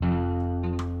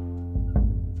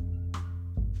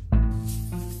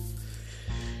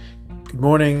Good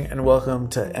morning and welcome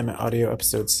to Emmett Audio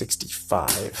episode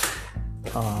 65.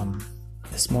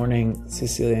 This morning,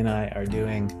 Cecilia and I are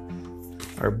doing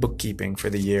our bookkeeping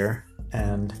for the year,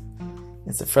 and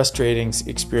it's a frustrating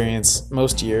experience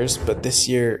most years, but this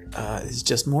year is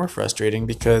just more frustrating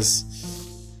because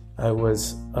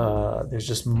there's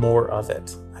just more of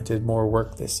it. I did more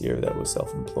work this year that was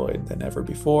self-employed than ever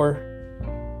before,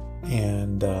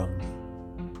 and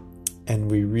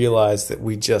we realized that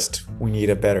we need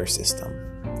a better system.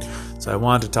 So I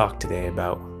wanted to talk today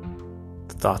about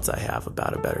the thoughts I have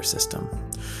about a better system.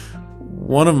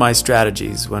 One of my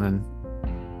strategies when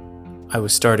I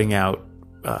was starting out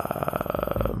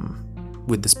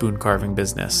with the spoon carving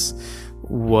business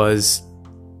was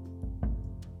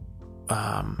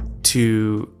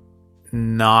to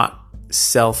not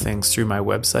sell things through my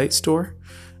website store.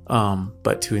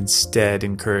 But to instead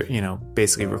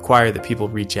basically require that people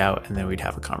reach out, and then we'd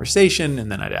have a conversation,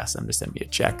 and then I'd ask them to send me a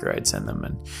check, or I'd send them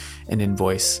an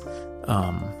invoice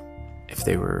if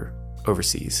they were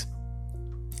overseas.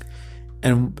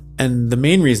 And the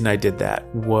main reason I did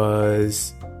that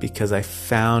was because I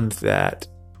found that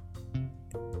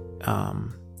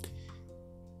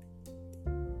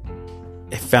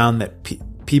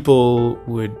people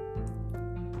would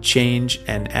change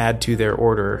and add to their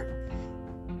order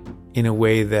in a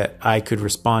way that I could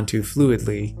respond to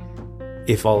fluidly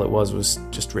if all it was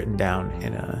just written down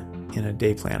in a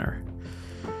day planner.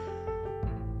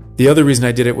 The other reason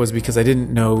I did it was because I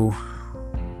didn't know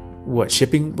what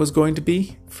shipping was going to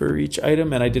be for each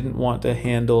item, and I didn't want to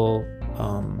handle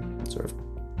sort of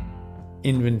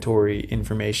inventory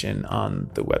information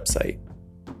on the website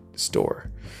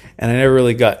store. And I never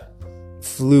really got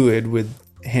fluid with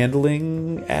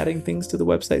adding things to the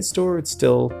website store. It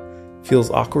still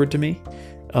feels awkward to me.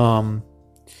 So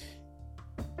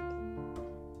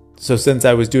since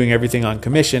I was doing everything on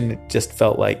commission, it just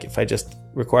felt like if I just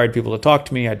required people to talk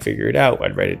to me, I'd figure it out,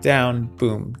 I'd write it down,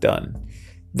 boom, done.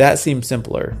 That seemed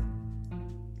simpler.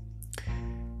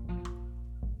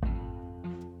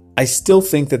 I still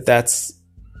think that that's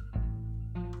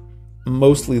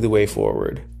mostly the way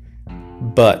forward,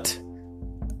 but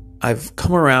I've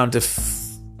come around to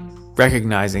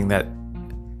recognizing that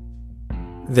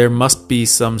there must be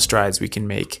some strides we can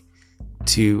make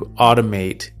to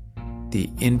automate the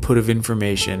input of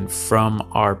information from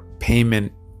our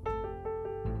payment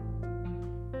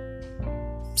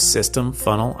system,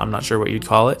 funnel, I'm not sure what you'd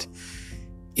call it,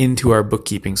 into our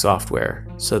bookkeeping software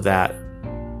so that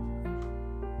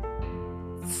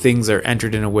things are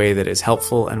entered in a way that is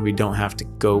helpful and we don't have to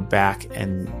go back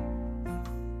and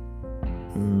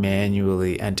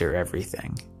manually enter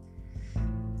everything.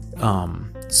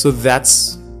 So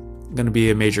that's going to be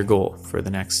a major goal for the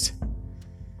next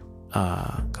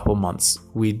couple months.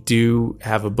 We do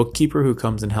have a bookkeeper who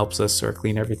comes and helps us sort of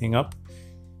clean everything up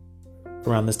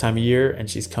around this time of year, and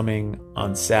she's coming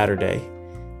on Saturday.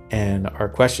 And our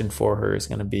question for her is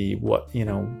going to be what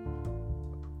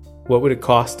would it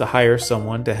cost to hire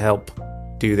someone to help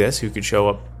do this, who could show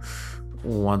up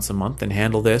once a month and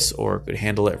handle this, or could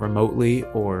handle it remotely,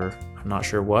 or I'm not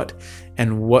sure what,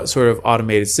 and what sort of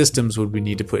automated systems would we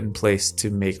need to put in place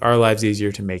to make our lives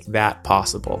easier to make that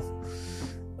possible.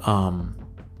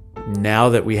 Now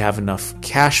that we have enough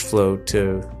cash flow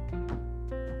to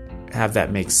have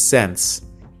that make sense,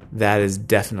 that is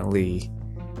definitely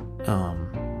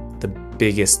the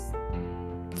biggest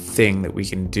thing that we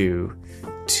can do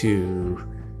to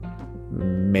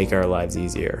make our lives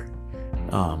easier.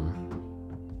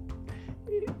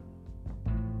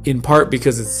 In part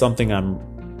because it's something I'm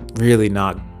really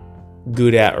not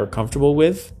good at or comfortable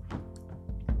with.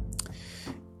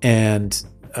 And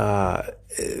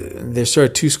there's sort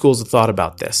of two schools of thought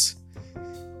about this.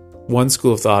 One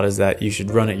school of thought is that you should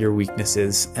run at your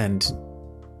weaknesses and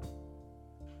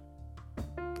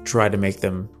try to make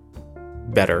them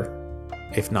better.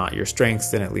 If not your strengths,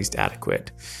 then at least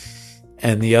adequate.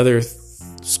 And the other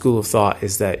school of thought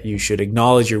is that you should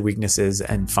acknowledge your weaknesses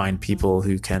and find people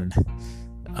who can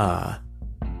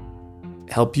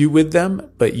help you with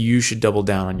them, but you should double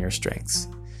down on your strengths.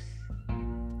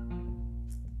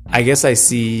 I guess I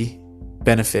see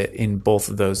benefit in both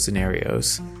of those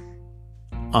scenarios.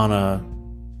 On a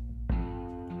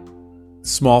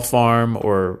small farm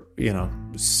or,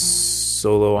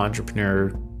 solo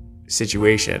entrepreneur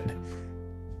situation,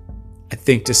 I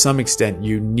think to some extent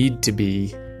you need to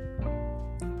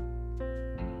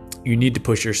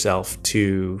push yourself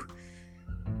to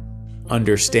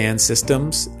understand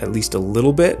systems at least a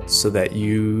little bit so that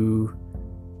you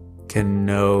can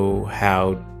know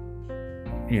how,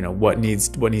 what needs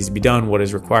to be done, what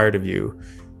is required of you.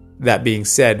 That being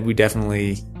said, we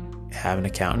definitely have an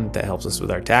accountant that helps us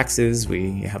with our taxes.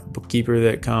 We have a bookkeeper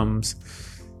that comes.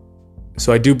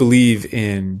 So I do believe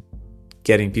in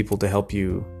getting people to help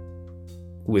you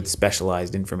with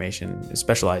specialized information,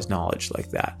 specialized knowledge like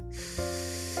that.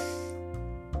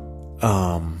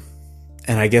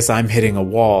 And I guess I'm hitting a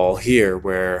wall here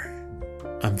where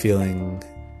I'm feeling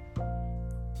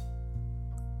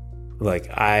like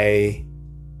I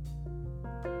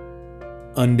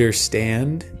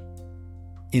understand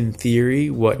in theory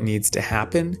what needs to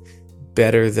happen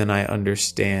better than I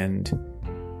understand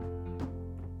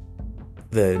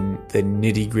the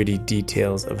nitty-gritty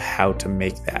details of how to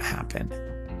make that happen.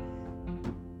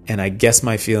 And I guess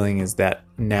my feeling is that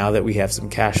now that we have some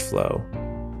cash flow,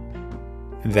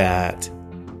 that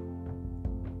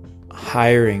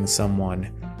hiring someone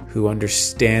who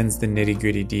understands the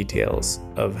nitty-gritty details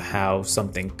of how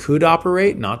something could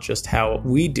operate, not just how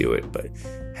we do it, but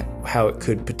how it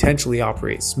could potentially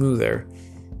operate smoother,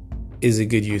 is a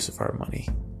good use of our money.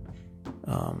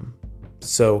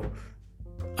 So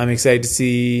I'm excited to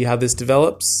see how this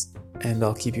develops, and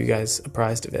I'll keep you guys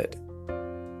apprised of it.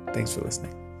 Thanks for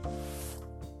listening.